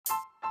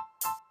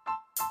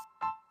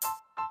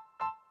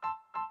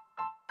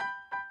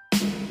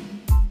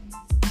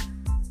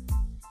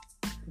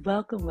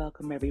Welcome,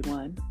 welcome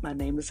everyone. My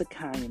name is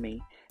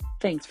Akayemi.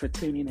 Thanks for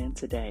tuning in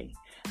today.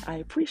 I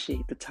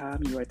appreciate the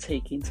time you are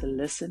taking to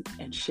listen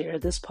and share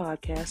this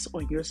podcast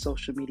on your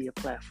social media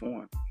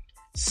platform.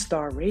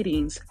 Star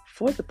ratings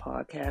for the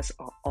podcast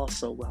are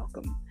also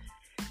welcome.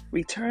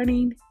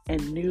 Returning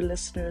and new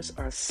listeners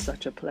are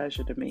such a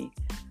pleasure to me.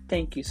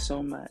 Thank you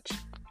so much.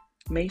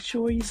 Make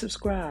sure you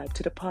subscribe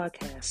to the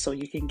podcast so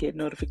you can get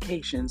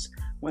notifications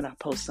when I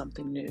post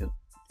something new.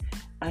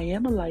 I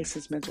am a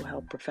licensed mental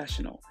health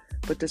professional,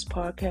 but this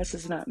podcast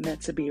is not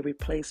meant to be a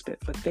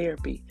replacement for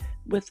therapy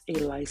with a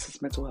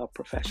licensed mental health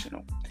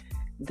professional.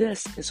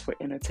 This is for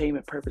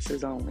entertainment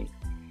purposes only.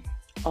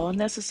 All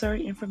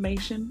necessary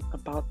information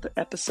about the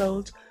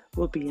episodes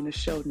will be in the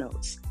show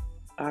notes.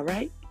 All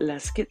right,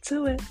 let's get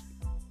to it.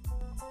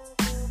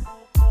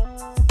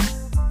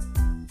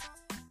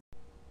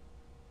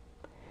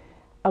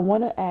 I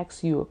want to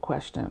ask you a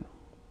question.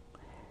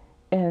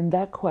 And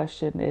that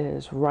question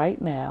is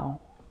right now,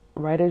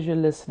 right as you're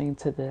listening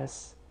to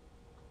this,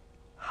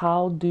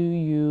 how do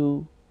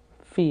you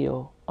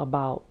feel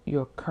about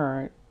your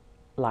current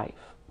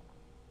life?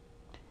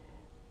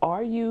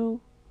 Are you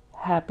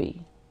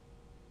happy?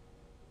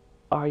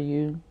 Are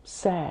you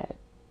sad?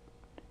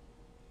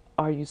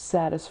 Are you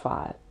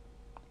satisfied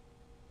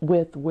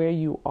with where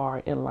you are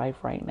in life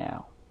right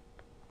now?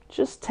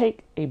 Just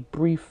take a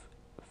brief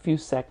few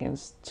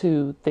seconds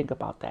to think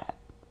about that.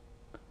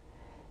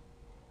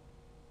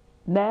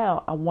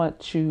 Now I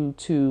want you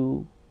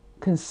to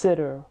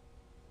consider,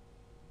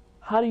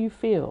 how do you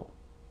feel?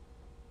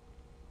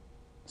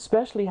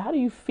 Especially, how do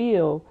you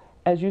feel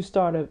as you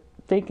started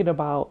thinking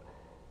about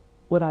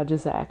what I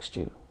just asked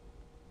you?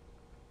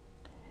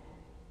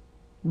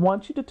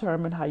 Once you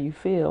determine how you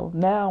feel,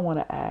 now I want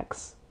to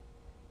ask,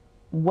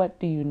 what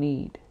do you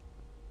need?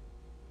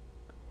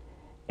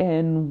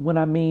 And what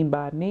I mean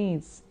by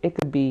needs, it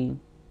could be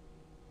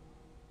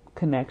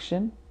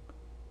connection,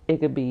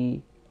 it could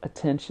be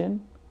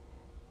attention,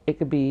 it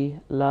could be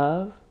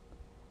love,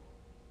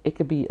 it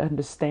could be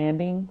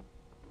understanding,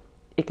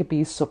 it could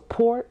be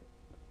support,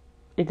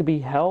 it could be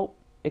help,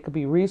 it could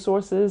be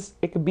resources,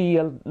 it could be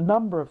a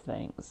number of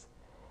things.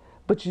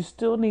 But you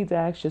still need to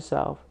ask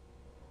yourself,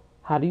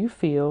 how do you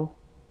feel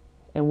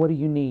and what do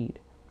you need?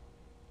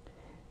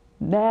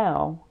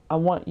 Now, I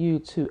want you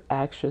to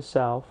ask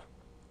yourself,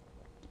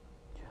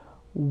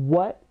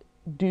 what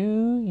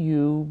do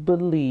you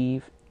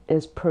believe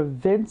is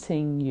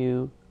preventing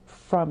you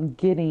from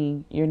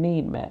getting your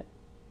need met?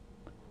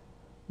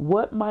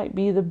 What might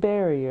be the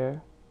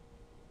barrier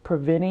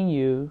preventing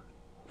you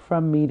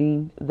from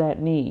meeting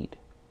that need?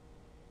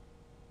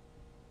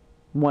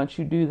 Once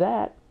you do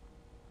that,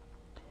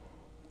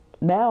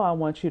 now I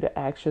want you to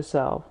ask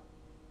yourself,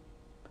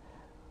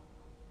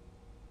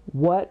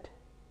 what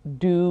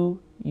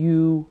do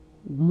you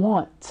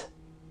want?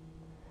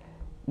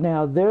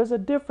 Now, there's a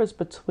difference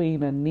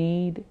between a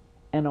need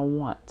and a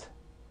want.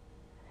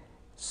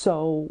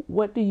 So,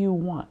 what do you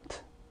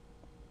want?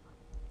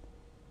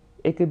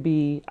 It could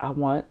be, I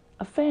want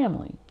a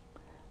family.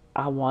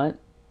 I want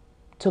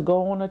to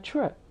go on a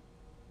trip.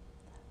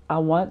 I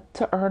want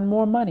to earn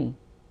more money.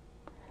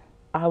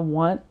 I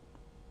want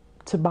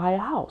to buy a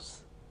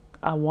house.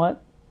 I want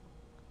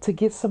to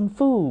get some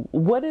food.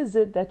 What is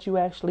it that you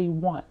actually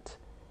want?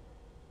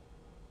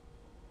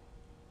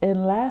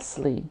 And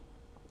lastly,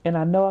 and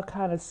I know I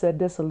kind of said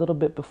this a little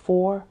bit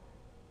before,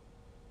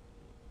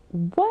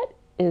 what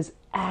is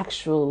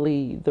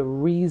actually the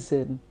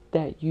reason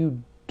that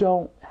you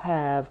don't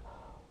have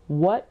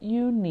what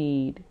you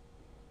need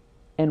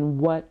and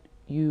what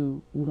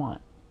you want?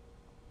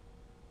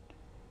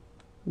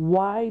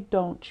 Why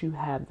don't you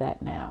have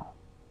that now?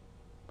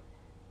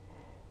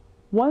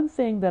 One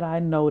thing that I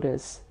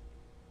notice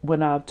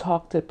when I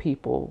talk to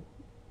people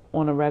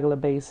on a regular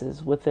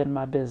basis within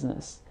my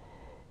business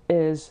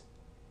is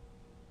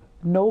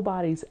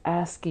nobody's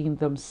asking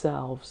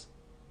themselves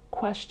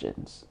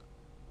questions.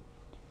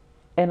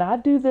 And I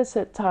do this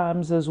at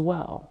times as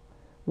well,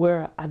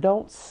 where I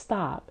don't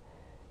stop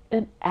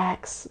and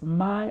ask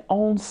my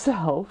own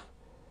self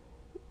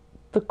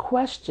the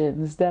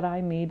questions that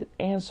I need an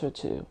answer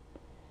to.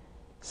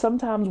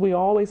 Sometimes we're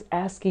always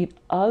asking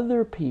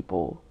other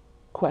people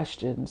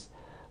questions,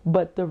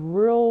 but the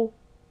real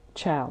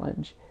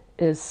challenge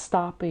is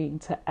stopping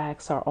to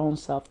ask our own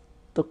self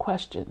the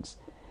questions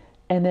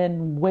and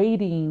then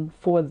waiting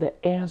for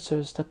the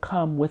answers to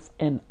come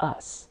within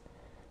us,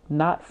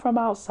 not from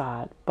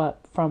outside,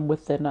 but from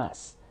within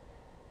us.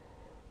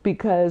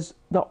 Because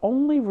the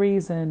only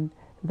reason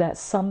that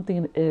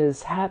something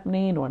is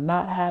happening or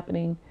not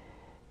happening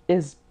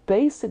is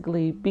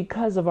basically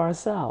because of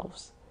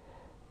ourselves.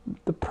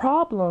 The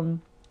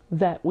problem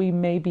that we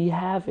may be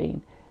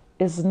having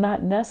is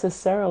not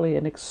necessarily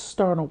an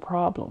external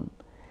problem.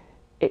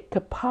 It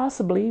could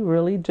possibly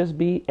really just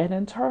be an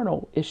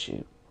internal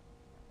issue.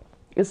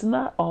 It's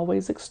not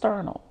always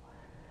external.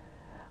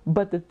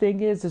 But the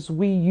thing is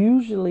we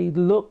usually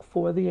look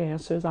for the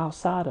answers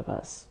outside of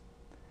us.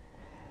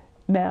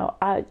 Now,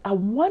 I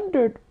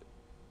wondered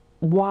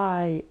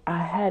why I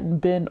hadn't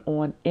been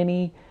on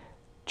any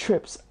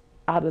trips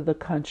out of the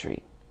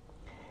country.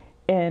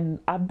 And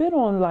I've been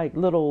on like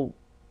little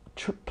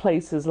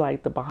places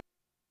like the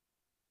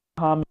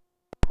Bahamas.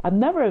 I've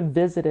never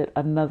visited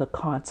another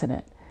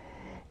continent.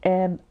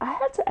 And I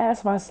had to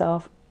ask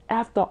myself,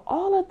 after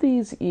all of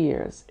these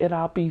years, and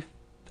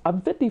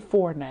I'm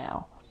 54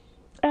 now.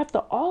 After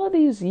all of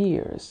these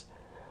years,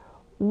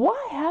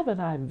 why haven't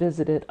I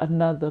visited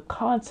another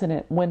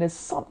continent when it's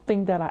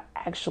something that I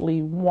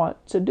actually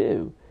want to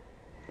do?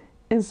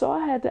 And so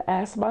I had to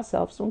ask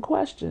myself some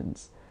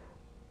questions.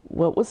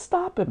 What was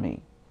stopping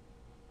me?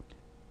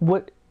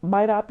 What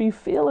might I be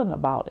feeling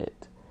about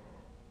it?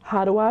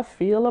 How do I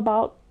feel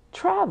about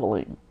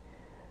traveling?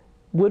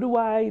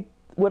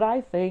 What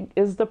I think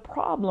is the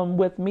problem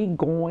with me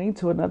going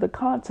to another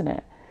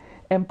continent?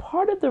 And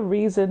part of the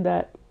reason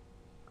that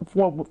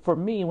for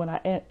me, when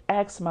I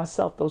ask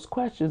myself those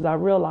questions, I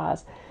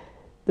realize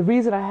the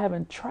reason I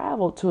haven't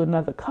traveled to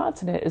another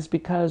continent is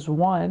because,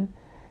 one,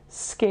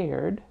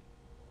 scared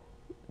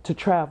to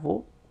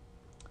travel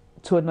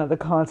to another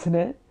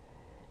continent.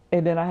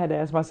 And then I had to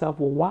ask myself,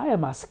 well, why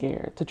am I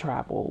scared to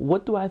travel?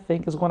 What do I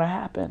think is going to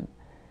happen?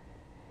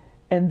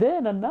 And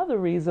then another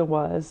reason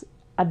was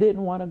I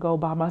didn't want to go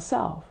by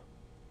myself.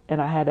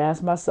 And I had to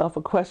ask myself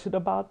a question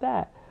about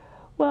that.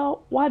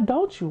 Well, why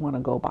don't you want to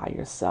go by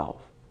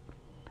yourself?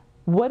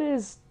 What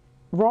is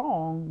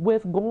wrong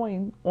with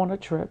going on a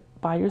trip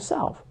by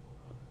yourself?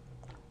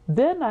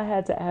 Then I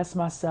had to ask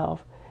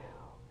myself,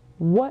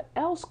 what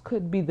else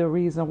could be the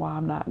reason why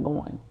I'm not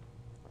going?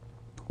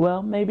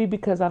 Well, maybe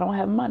because I don't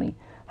have money.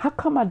 How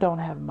come I don't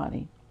have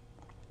money?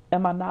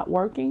 Am I not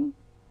working?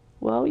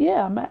 Well,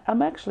 yeah,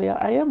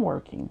 I am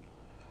working.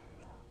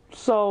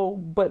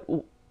 So, but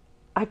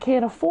I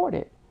can't afford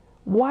it.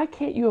 Why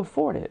can't you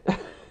afford it?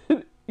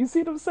 You see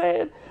what I'm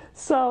saying?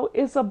 So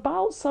it's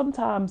about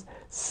sometimes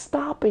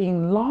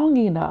stopping long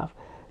enough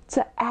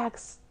to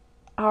ask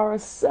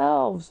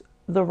ourselves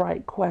the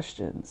right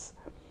questions.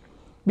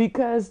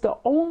 Because the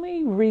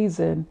only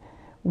reason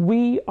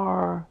we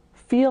are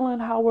feeling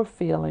how we're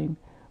feeling,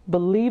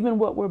 believing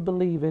what we're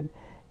believing,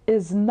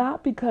 is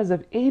not because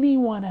of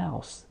anyone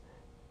else.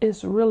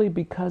 It's really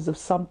because of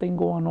something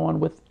going on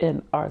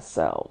within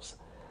ourselves.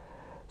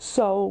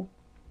 So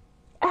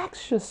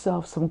ask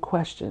yourself some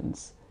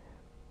questions.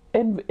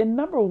 And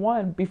number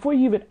one, before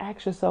you even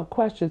ask yourself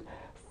questions,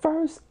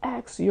 first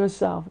ask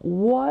yourself,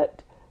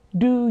 what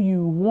do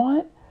you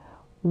want?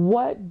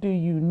 What do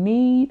you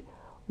need?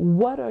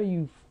 What are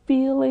you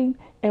feeling?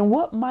 And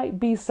what might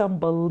be some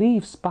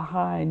beliefs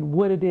behind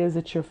what it is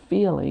that you're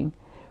feeling?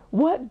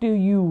 What do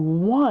you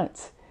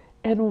want?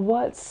 And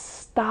what's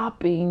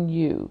stopping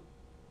you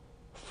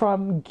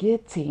from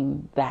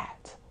getting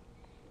that?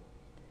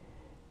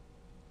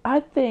 I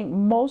think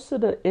most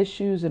of the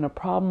issues and the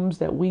problems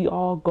that we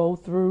all go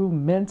through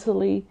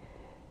mentally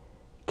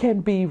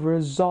can be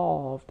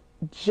resolved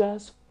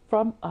just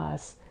from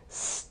us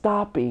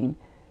stopping,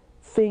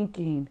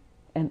 thinking,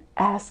 and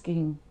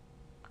asking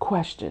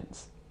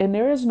questions. And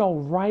there is no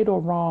right or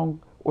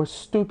wrong or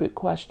stupid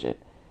question.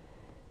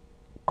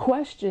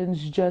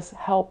 Questions just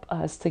help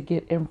us to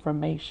get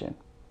information.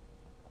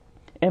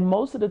 And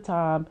most of the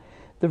time,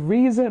 the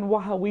reason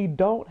why we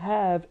don't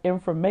have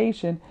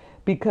information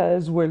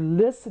because we're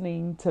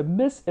listening to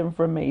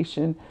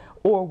misinformation,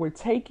 or we're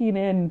taking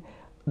in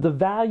the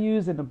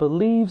values and the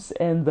beliefs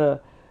and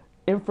the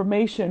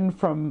information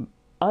from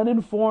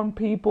uninformed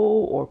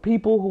people, or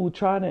people who are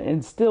trying to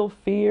instill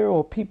fear,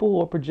 or people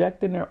who are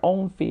projecting their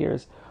own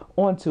fears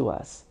onto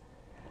us.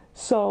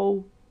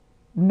 So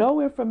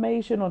no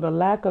information or the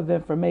lack of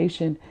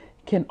information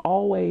can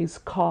always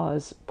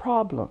cause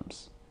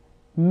problems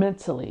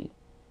mentally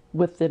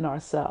within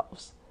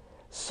ourselves.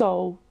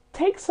 So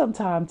take some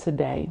time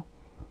today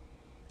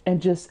and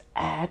just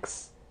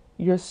ask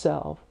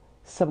yourself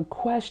some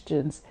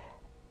questions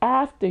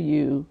after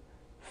you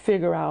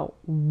figure out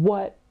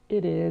what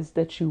it is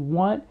that you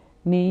want,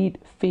 need,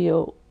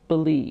 feel,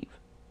 believe.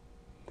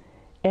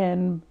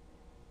 And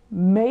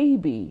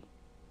maybe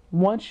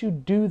once you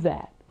do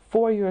that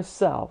for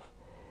yourself,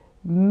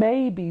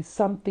 maybe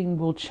something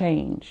will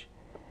change.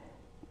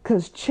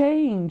 Because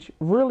change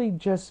really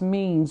just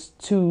means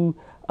to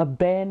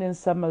abandon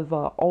some of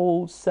our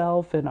old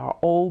self and our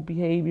old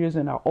behaviors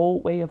and our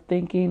old way of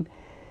thinking,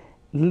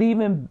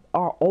 leaving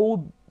our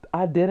old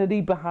identity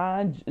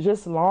behind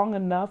just long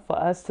enough for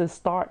us to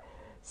start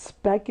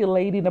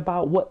speculating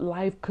about what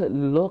life could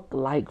look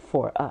like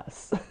for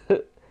us.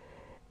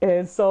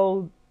 And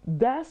so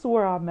that's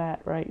where I'm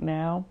at right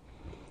now.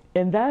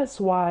 And that's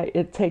why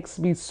it takes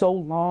me so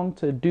long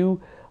to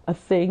do a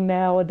thing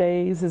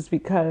nowadays, is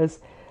because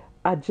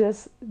I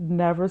just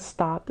never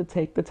stop to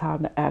take the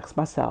time to ask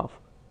myself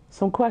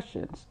some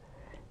questions.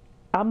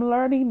 I'm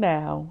learning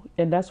now,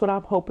 and that's what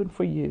I'm hoping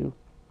for you,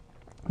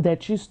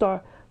 that you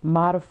start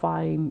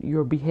modifying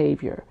your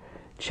behavior,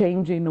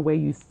 changing the way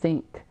you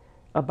think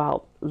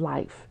about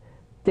life,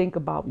 think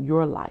about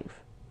your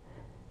life,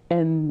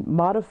 and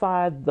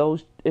modify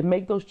those and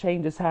make those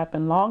changes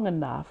happen long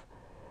enough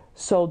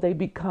so they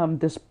become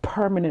this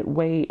permanent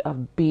way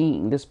of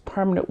being, this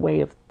permanent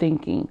way of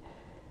thinking.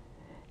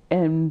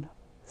 And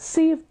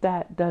see if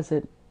that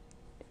doesn't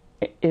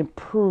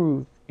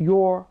improve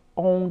your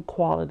own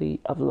quality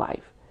of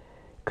life.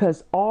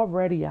 Because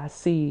already I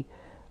see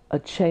a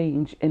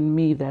change in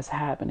me that's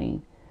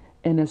happening,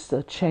 and it's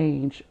a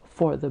change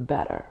for the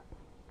better.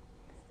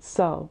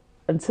 So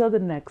until the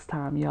next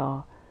time,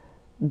 y'all,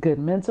 good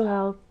mental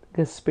health,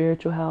 good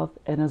spiritual health,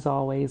 and as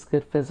always,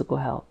 good physical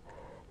health.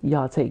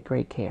 Y'all take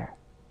great care.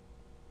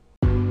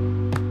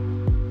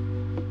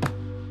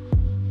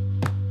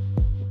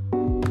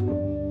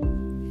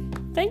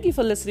 Thank you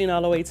for listening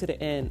all the way to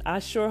the end. I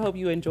sure hope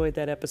you enjoyed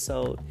that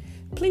episode.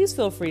 Please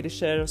feel free to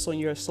share us on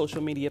your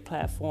social media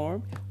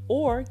platform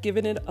or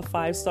giving it a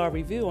 5-star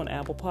review on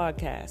Apple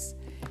Podcasts.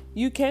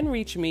 You can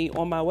reach me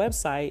on my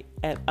website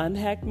at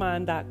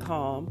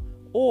unhackedmind.com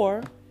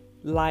or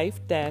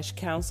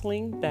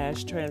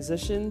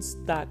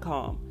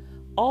life-counseling-transitions.com.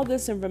 All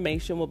this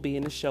information will be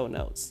in the show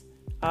notes.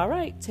 All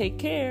right, take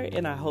care,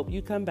 and I hope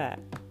you come back.